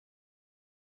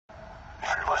If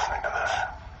you're listening to this,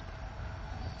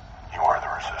 you are the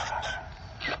resistance.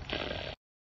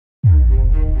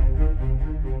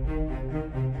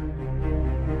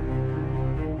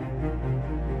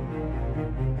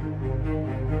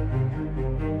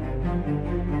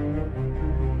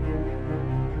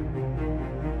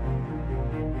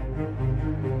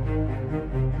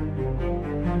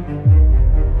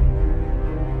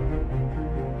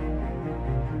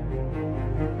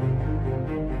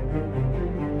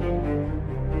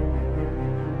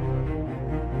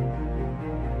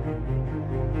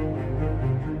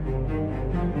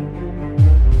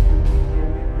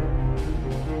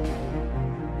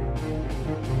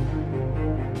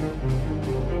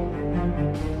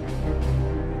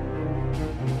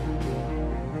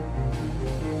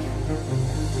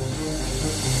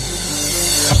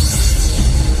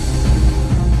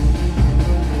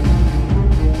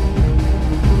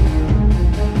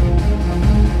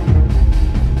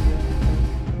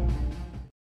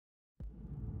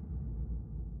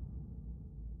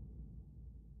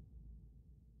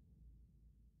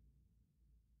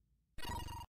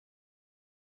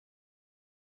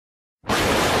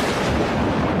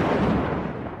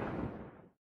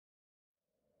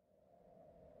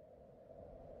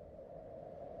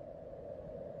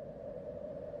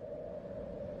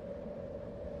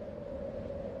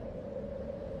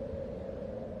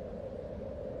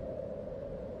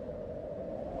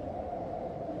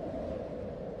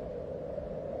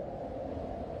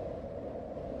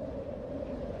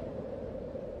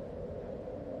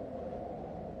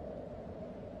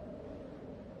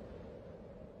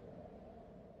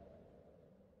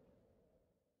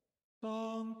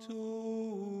 Sanctus,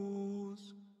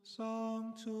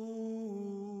 Sanctus,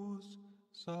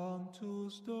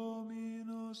 Sanctus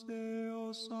Dominus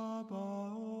Deus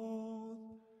Sabaoth,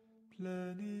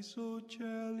 plenis ut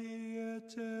celi et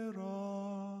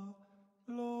terra,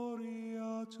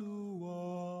 gloria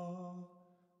tua,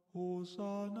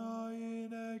 Hosanna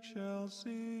in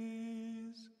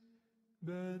excelsis,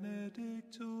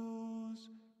 benedictus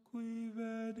qui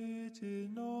venit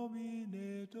in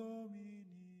nomine Domini.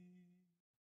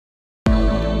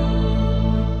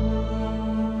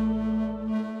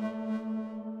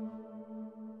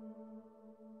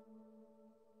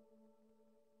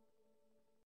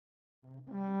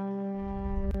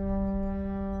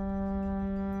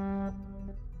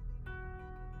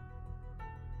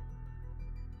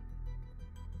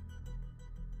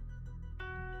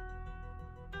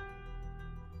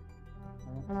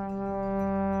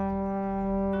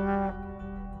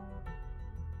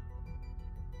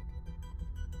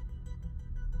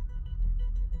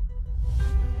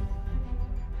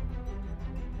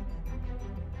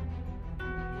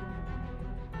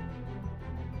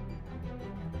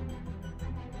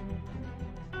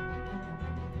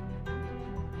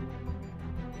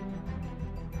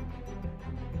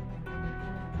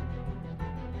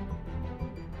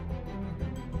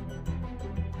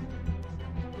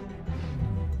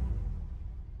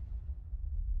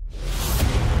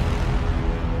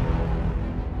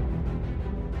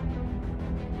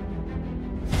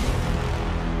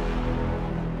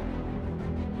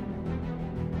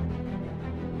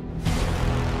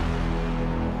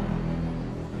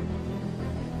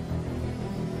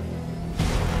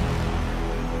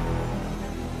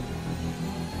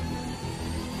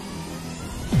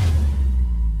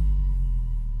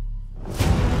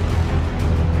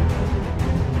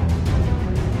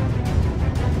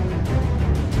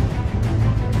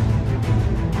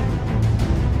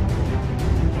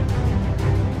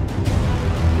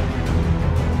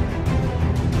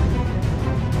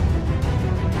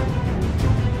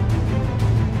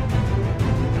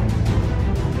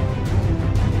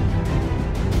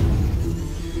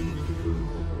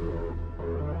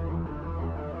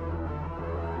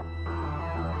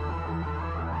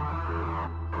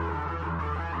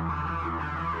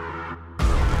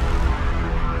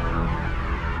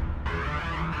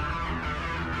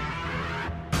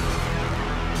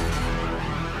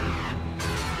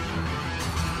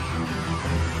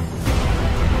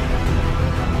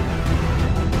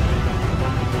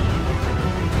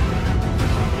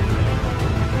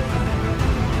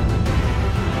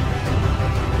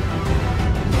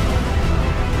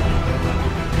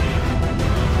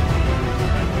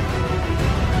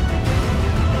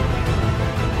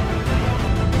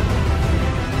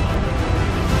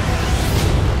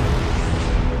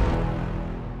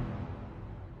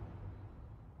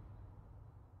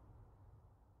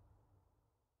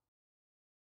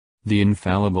 The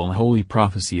infallible holy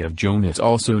prophecy of Jonas,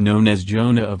 also known as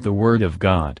Jonah of the Word of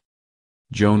God.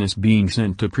 Jonas being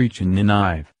sent to preach in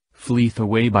Nineveh, fleeth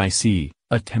away by sea,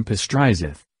 a tempest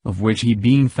riseth, of which he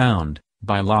being found,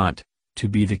 by lot, to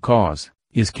be the cause,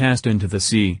 is cast into the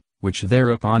sea, which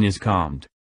thereupon is calmed.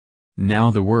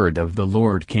 Now the word of the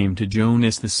Lord came to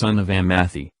Jonas the son of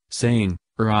Amittai, saying,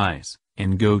 Arise,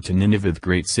 and go to Nineveh the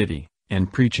great city,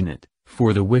 and preach in it,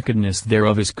 for the wickedness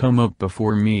thereof is come up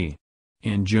before me.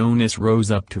 And Jonas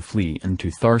rose up to flee unto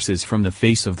Tarsus from the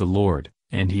face of the Lord,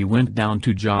 and he went down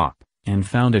to Joppa, and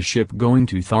found a ship going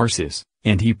to Tarsus,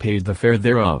 and he paid the fare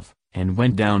thereof, and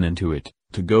went down into it,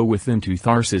 to go with them to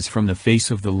Tarsus from the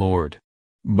face of the Lord.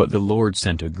 But the Lord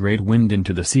sent a great wind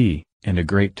into the sea, and a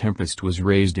great tempest was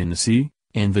raised in the sea,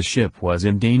 and the ship was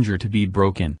in danger to be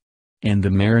broken. And the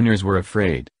mariners were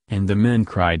afraid, and the men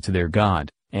cried to their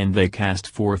God, and they cast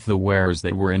forth the wares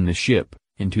that were in the ship,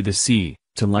 into the sea,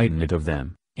 to lighten it of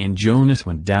them. And Jonas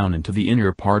went down into the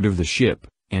inner part of the ship,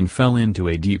 and fell into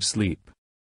a deep sleep.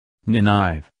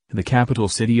 Nineveh, the capital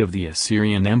city of the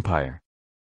Assyrian Empire.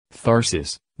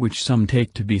 Tarsus, which some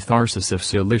take to be Tarsus of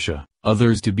Cilicia,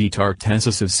 others to be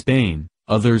Tartessus of Spain,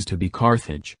 others to be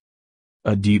Carthage.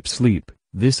 A deep sleep,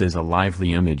 this is a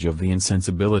lively image of the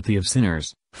insensibility of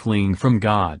sinners, fleeing from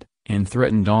God, and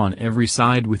threatened on every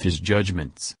side with his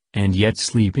judgments, and yet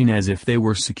sleeping as if they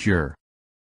were secure.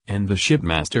 And the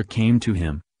shipmaster came to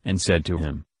him, and said to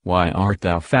him, Why art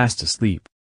thou fast asleep?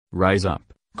 Rise up,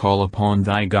 call upon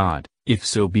thy God, if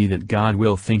so be that God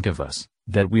will think of us,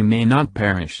 that we may not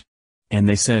perish. And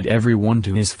they said every one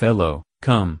to his fellow,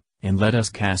 Come, and let us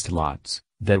cast lots,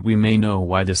 that we may know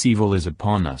why this evil is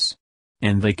upon us.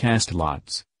 And they cast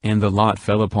lots, and the lot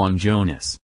fell upon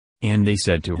Jonas. And they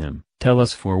said to him, Tell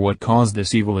us for what cause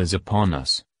this evil is upon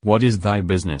us, what is thy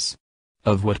business?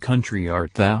 Of what country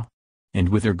art thou? And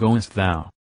whither goest thou?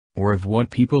 Or of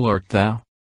what people art thou?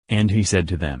 And he said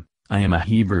to them, I am a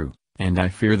Hebrew, and I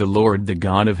fear the Lord the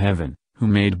God of heaven, who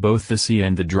made both the sea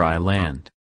and the dry land.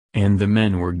 And the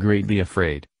men were greatly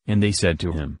afraid, and they said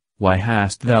to him, Why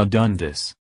hast thou done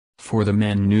this? For the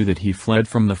men knew that he fled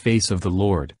from the face of the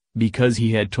Lord, because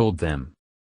he had told them.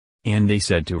 And they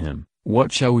said to him,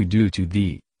 What shall we do to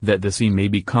thee, that the sea may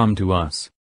be calm to us?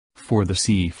 For the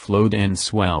sea flowed and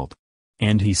swelled.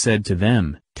 And he said to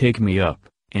them, Take me up,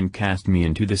 and cast me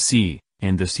into the sea,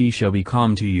 and the sea shall be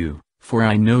calm to you, for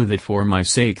I know that for my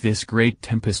sake this great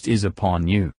tempest is upon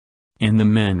you. And the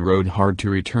men rowed hard to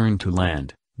return to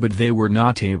land, but they were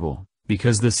not able,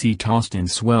 because the sea tossed and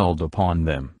swelled upon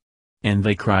them. And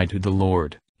they cried to the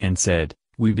Lord, and said,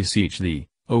 We beseech thee,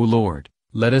 O Lord,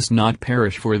 let us not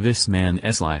perish for this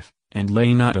man's life, and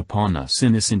lay not upon us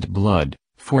innocent blood,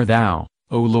 for thou,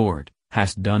 O Lord,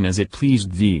 hast done as it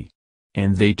pleased thee.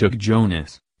 And they took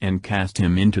Jonas, and cast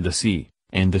him into the sea,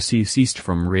 and the sea ceased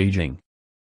from raging.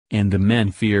 And the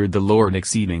men feared the Lord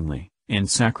exceedingly, and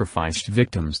sacrificed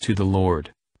victims to the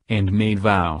Lord, and made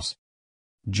vows.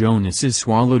 Jonas is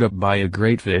swallowed up by a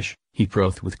great fish, he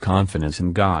prayeth with confidence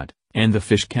in God, and the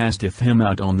fish casteth him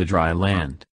out on the dry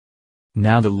land.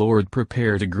 Now the Lord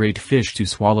prepared a great fish to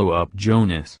swallow up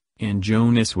Jonas, and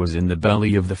Jonas was in the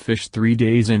belly of the fish 3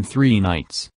 days and 3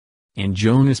 nights. And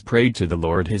Jonas prayed to the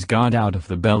Lord his God out of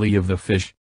the belly of the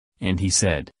fish. And he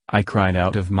said, I cried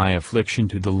out of my affliction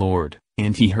to the Lord,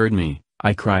 and he heard me.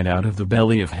 I cried out of the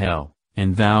belly of hell,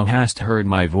 and thou hast heard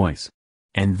my voice.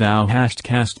 And thou hast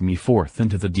cast me forth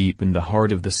into the deep in the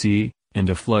heart of the sea, and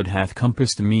a flood hath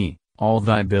compassed me, all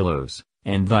thy billows,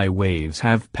 and thy waves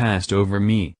have passed over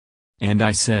me. And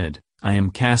I said, I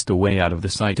am cast away out of the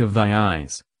sight of thy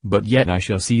eyes, but yet I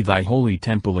shall see thy holy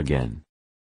temple again.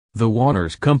 The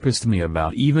waters compassed me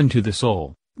about even to the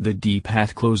soul, the deep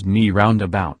hath closed me round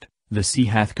about, the sea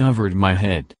hath covered my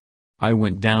head. I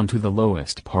went down to the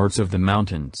lowest parts of the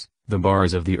mountains, the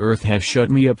bars of the earth have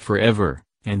shut me up forever,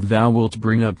 and thou wilt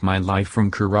bring up my life from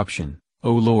corruption,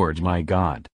 O Lord my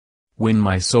God. When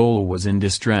my soul was in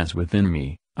distress within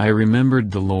me, I remembered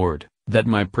the Lord, that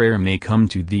my prayer may come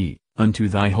to thee, unto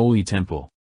thy holy temple.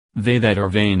 They that are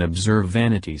vain observe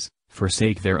vanities,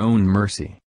 forsake their own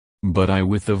mercy. But I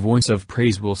with the voice of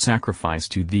praise will sacrifice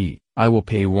to thee, I will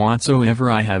pay whatsoever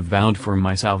I have vowed for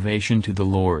my salvation to the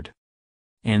Lord.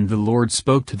 And the Lord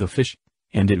spoke to the fish,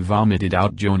 and it vomited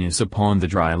out Jonas upon the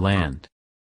dry land.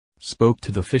 Spoke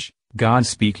to the fish, God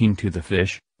speaking to the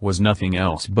fish, was nothing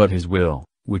else but his will,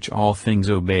 which all things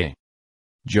obey.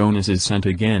 Jonas is sent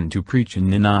again to preach in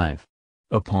Nineveh.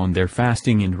 Upon their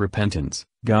fasting and repentance,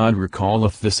 God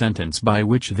recalleth the sentence by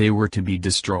which they were to be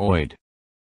destroyed.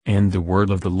 And the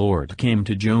word of the Lord came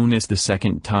to Jonas the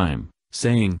second time,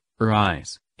 saying,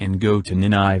 Arise, and go to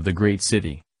Nineveh the great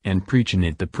city, and preach in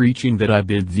it the preaching that I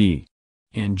bid thee.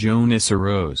 And Jonas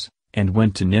arose, and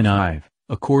went to Nineveh,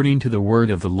 according to the word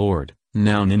of the Lord.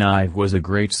 Now Nineveh was a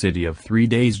great city of 3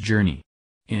 days' journey.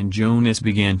 And Jonas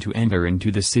began to enter into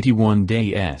the city one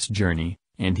day's journey,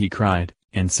 and he cried,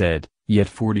 and said, Yet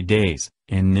 40 days,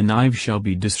 and Nineveh shall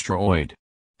be destroyed.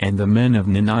 And the men of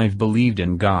Nineveh believed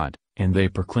in God, and they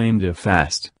proclaimed a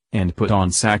fast, and put on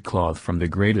sackcloth from the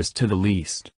greatest to the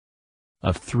least.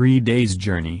 Of 3 days'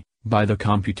 journey, by the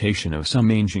computation of some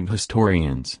ancient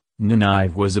historians,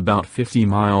 Nineveh was about 50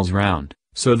 miles round,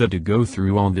 so that to go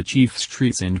through all the chief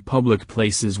streets and public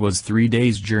places was 3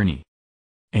 days' journey.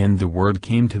 And the word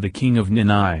came to the king of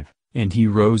Nineveh, and he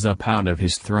rose up out of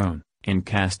his throne, and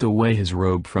cast away his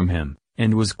robe from him,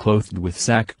 and was clothed with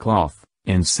sackcloth,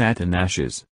 and sat in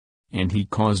ashes. And he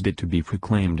caused it to be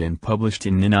proclaimed and published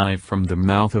in Nineveh from the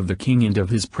mouth of the king and of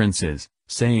his princes,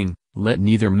 saying, Let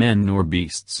neither men nor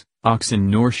beasts, oxen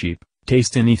nor sheep,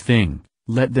 taste anything,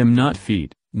 let them not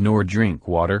feed, nor drink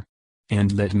water.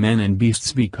 And let men and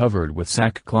beasts be covered with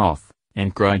sackcloth,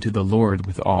 and cry to the Lord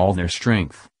with all their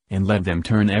strength, and let them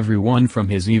turn every one from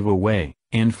his evil way,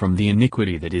 and from the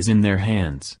iniquity that is in their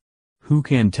hands. Who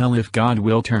can tell if God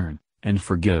will turn, and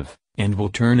forgive, and will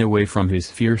turn away from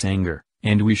his fierce anger,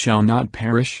 and we shall not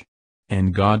perish?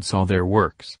 And God saw their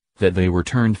works, that they were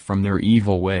turned from their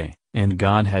evil way, and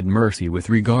God had mercy with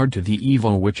regard to the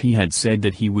evil which he had said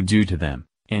that he would do to them,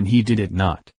 and he did it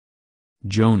not.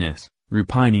 Jonas,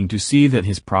 repining to see that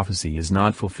his prophecy is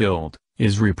not fulfilled,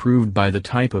 is reproved by the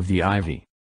type of the ivy.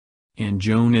 And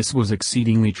Jonas was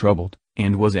exceedingly troubled,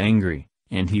 and was angry,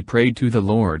 and he prayed to the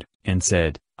Lord, and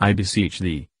said, I beseech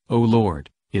thee, O Lord,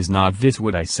 is not this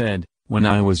what I said, when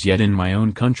I was yet in my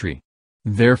own country?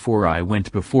 Therefore I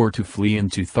went before to flee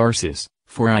into Tarsus,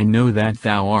 for I know that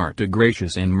thou art a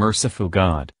gracious and merciful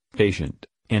God, patient,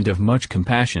 and of much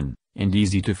compassion, and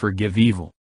easy to forgive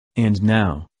evil. And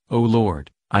now, O Lord,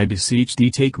 I beseech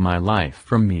thee take my life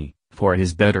from me, for it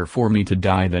is better for me to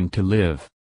die than to live.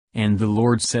 And the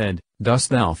Lord said, Dost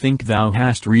thou think thou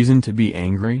hast reason to be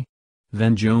angry?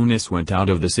 Then Jonas went out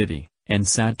of the city, and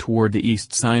sat toward the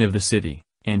east side of the city,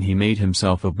 and he made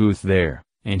himself a booth there,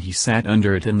 and he sat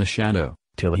under it in the shadow,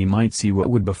 till he might see what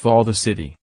would befall the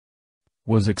city.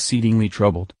 Was exceedingly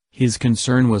troubled, his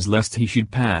concern was lest he should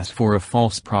pass for a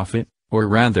false prophet, or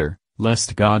rather,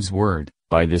 lest God's word,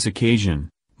 by this occasion,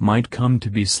 might come to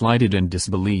be slighted and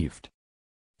disbelieved.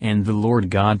 And the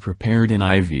Lord God prepared an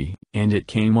ivy, and it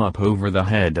came up over the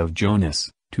head of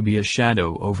Jonas, to be a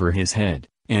shadow over his head,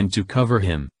 and to cover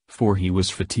him, for he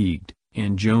was fatigued,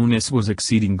 and Jonas was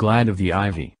exceeding glad of the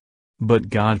ivy. But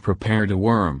God prepared a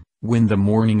worm, when the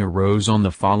morning arose on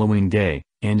the following day,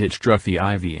 and it struck the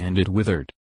ivy and it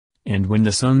withered. And when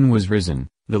the sun was risen,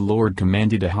 the Lord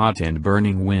commanded a hot and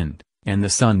burning wind, and the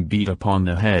sun beat upon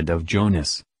the head of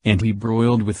Jonas, and he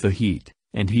broiled with the heat,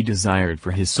 and he desired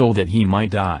for his soul that he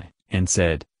might die, and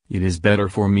said, It is better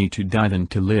for me to die than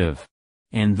to live.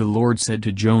 And the Lord said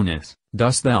to Jonas,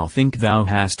 Dost thou think thou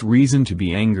hast reason to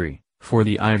be angry, for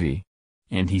the ivy?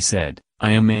 And he said,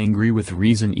 I am angry with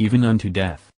reason even unto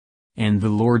death. And the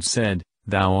Lord said,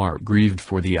 Thou art grieved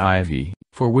for the ivy,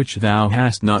 for which thou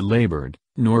hast not labored,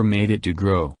 nor made it to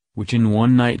grow, which in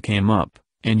one night came up,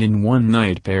 and in one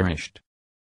night perished.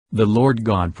 The Lord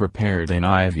God prepared an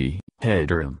ivy,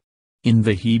 Hedron. In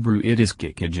the Hebrew it is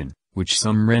kikajon, which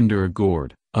some render a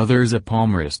gourd, others a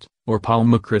palmist, or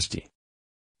palma Christi.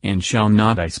 And shall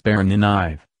not I spare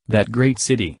Nineveh, that great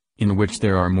city, in which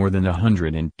there are more than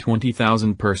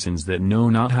 120,000 persons that know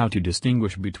not how to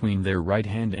distinguish between their right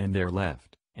hand and their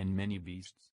left, and many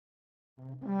beasts?